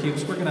prepares their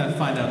cubes, we're going to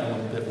find out a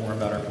little bit more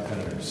about our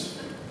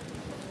competitors.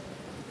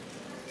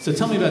 So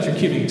tell me about your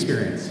cubing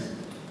experience.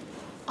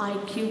 I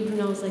cubed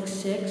when I was like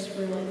 6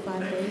 for like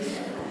 5 days.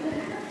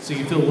 So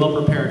you feel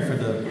well prepared for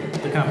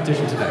the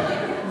competition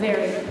today?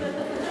 Very.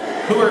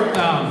 Who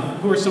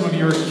are some of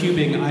your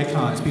cubing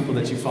icons, people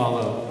that you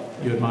follow,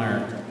 you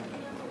admire?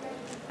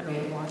 I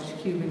don't watch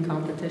cubing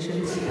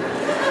competitions.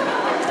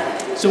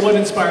 So what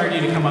inspired you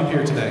to come up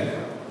here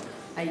today?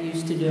 I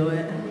used to do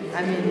it.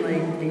 I mean,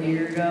 like a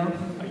year ago.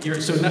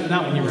 So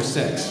not when you were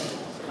 6?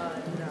 No.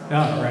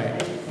 Oh,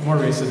 right. More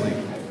recently.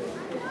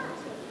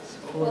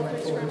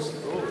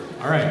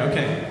 All right,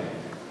 okay.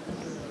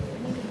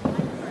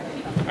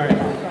 All right.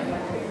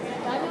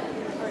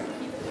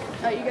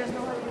 You guys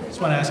know how to do Just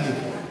want to ask you,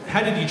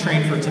 how did you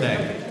train for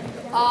today?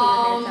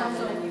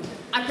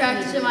 I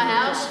practice in my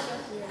house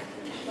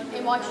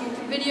and watch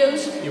YouTube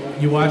videos.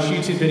 You watch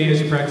YouTube videos,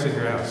 you practice at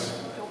your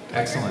house.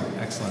 Excellent,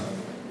 excellent.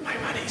 My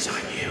money's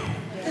on you.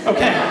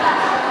 Okay.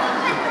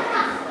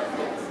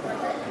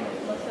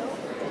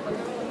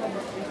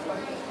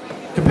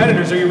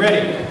 Competitors, are you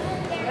ready?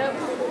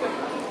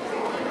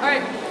 All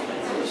right.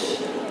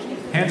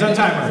 Hands on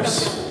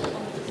timers.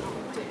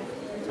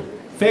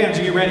 Fans,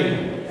 are you ready?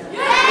 3,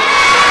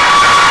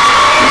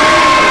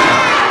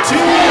 2,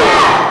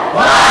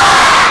 1,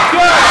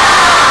 go!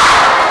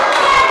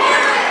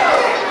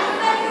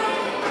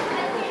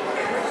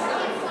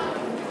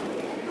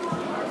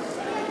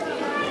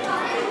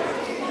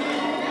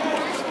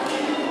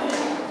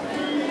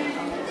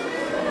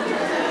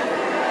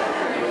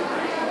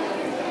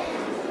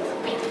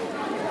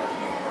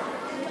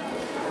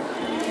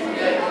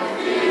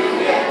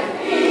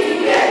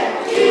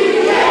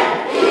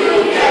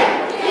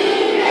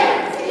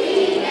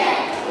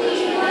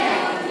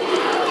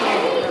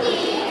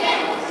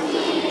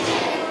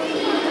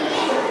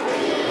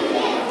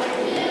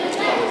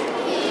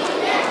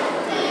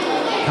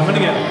 Coming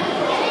together.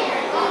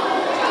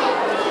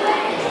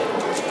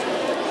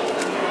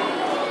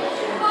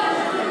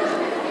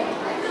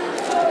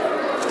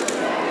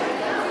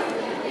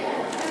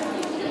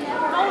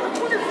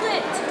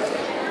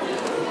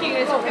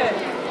 It's okay.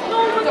 No,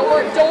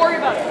 don't worry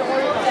about it. Don't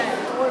worry about it.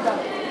 Don't worry about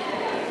it.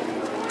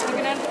 You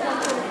can end with one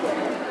corner flip.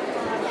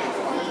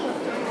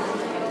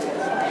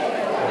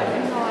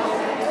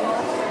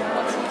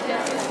 Once you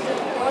get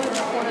one of the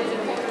corners in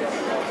the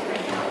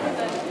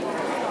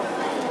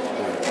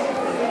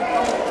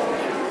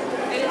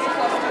it is a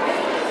plus 2.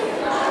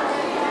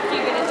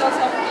 Keegan, it does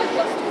have to be a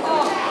plus 2.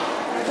 Oh,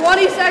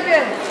 20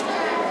 seconds!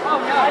 Oh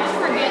no, I just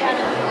forget how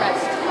to do the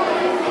rest.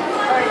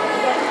 Alright,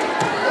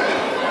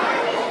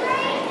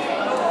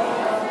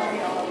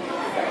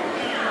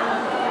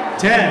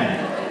 10, 9,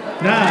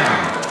 8,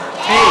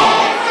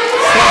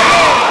 7,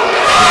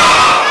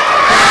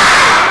 6,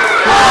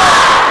 5, 4,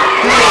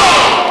 3,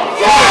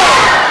 2,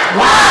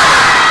 1.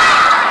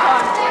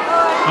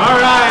 All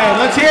right,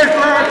 let's hear it for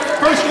our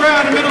first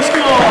round of middle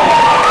school.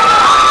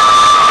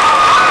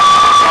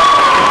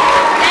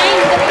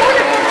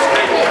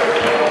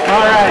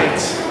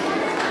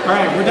 All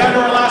right, we're down to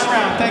our last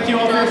round. Thank you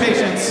all for your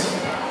patience.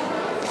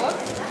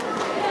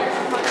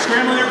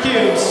 Scrambling your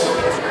cubes.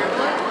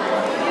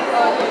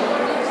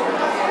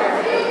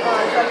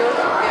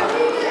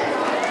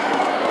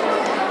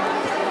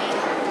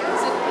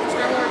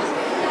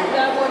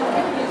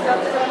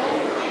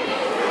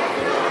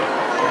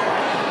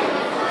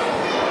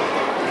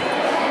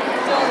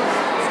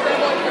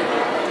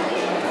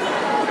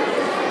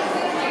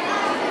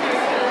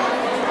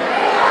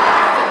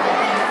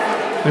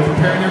 They're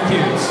preparing their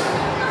cues.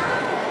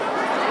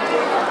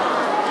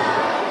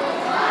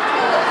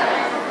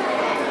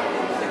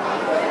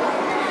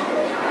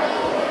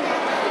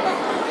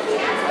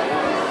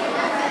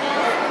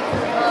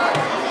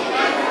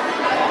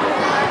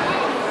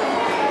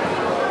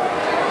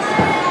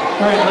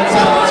 All right, let's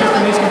hear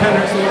from these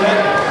competitors a little bit.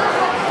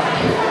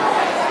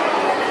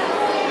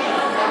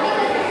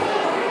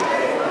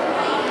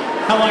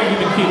 How long have you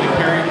been cubing,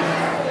 Perry?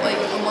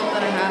 Like a month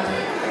and a half.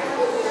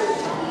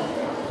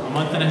 A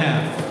month and a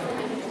half.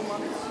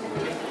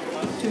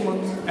 2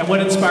 months. And what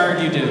inspired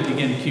you to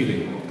begin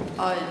cubing?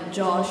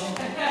 Josh.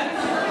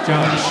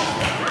 Josh.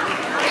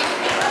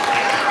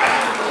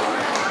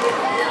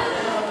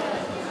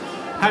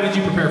 How did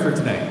you prepare for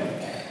today?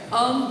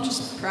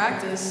 Just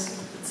practice.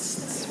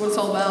 It's what it's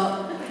all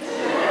about.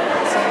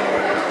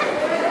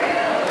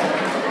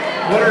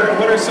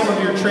 What are some of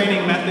your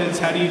training methods?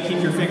 How do you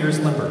keep your fingers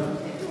limber?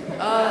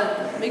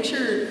 Make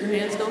sure your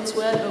hands don't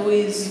sweat.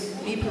 Always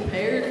be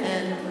prepared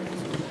and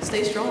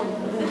stay strong.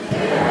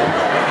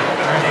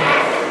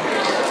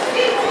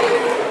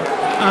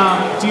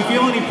 Do you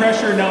feel any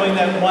pressure knowing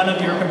that one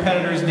of your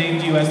competitors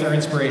named you as their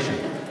inspiration?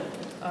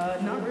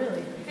 Not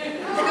really.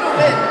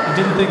 I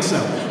didn't think so.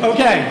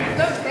 Okay.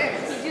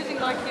 he's using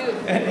my cube.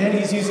 And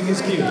he's using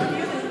his cube.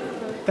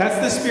 That's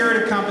the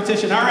spirit of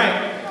competition. All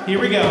right, here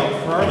we go.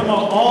 For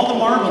all the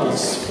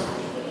marbles.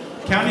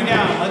 Counting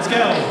down. Let's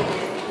go.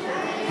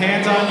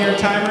 Hands on your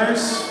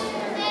timers.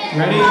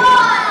 Ready?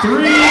 3,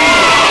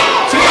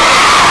 2,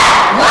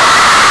 1.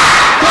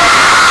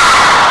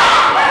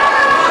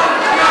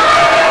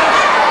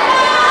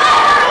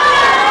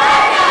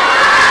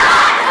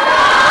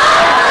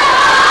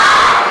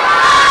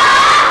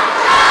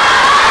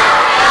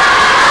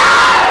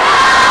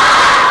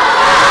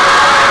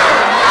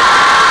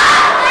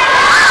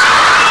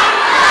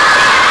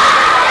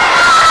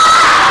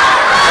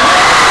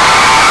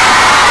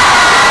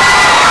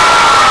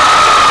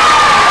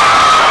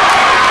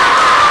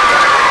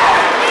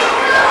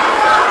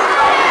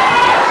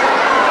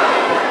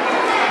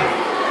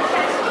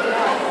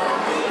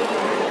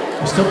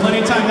 Still plenty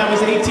of time. That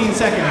was 18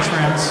 seconds,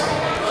 friends.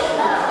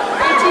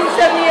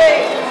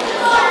 1878.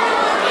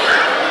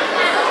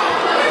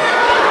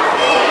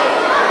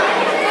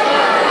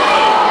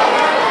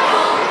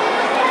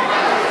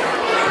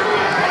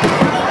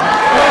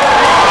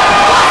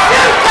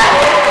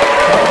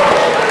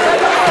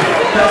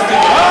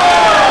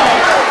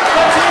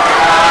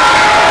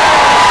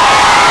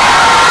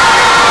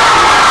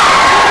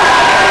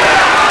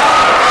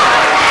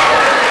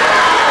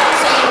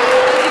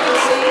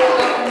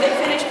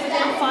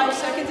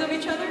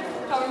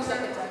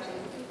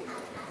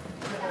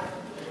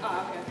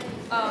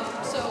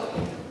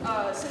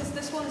 Since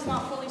this one is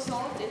not fully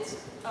solved, it's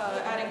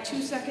adding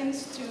 2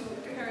 seconds to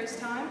Perry's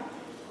time.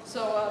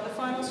 So the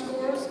final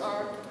scores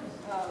are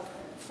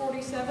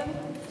 47,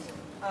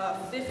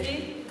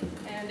 50,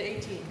 and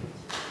 18.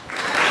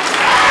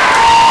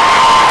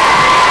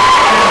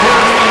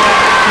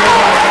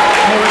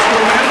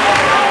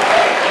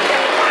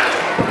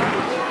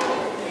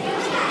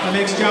 That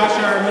makes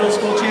Josh our middle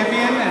school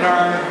champion, and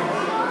our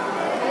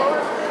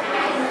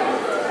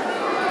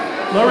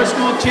lower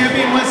school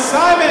champion was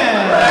Simon.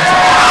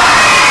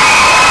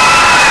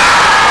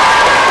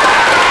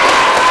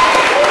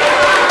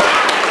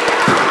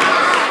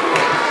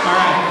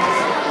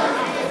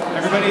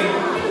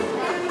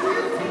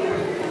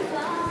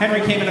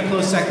 Henry came in a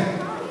close second.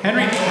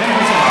 Henry was in.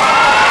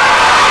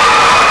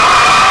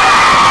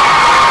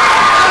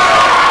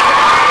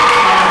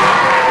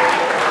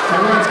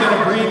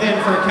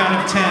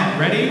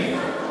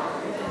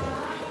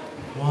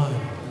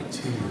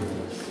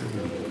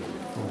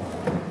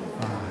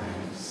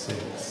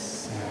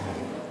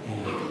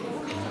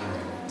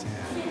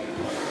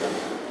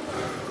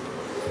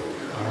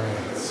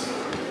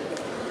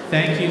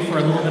 Thank you for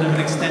a little bit of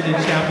an extended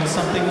chapel,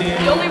 something new.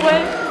 The only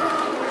way.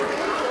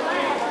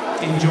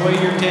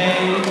 Enjoy your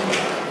day,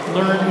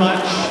 learn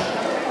much,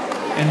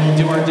 and we'll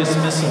do our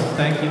dismissal.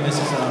 Thank you,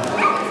 Mrs.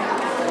 O.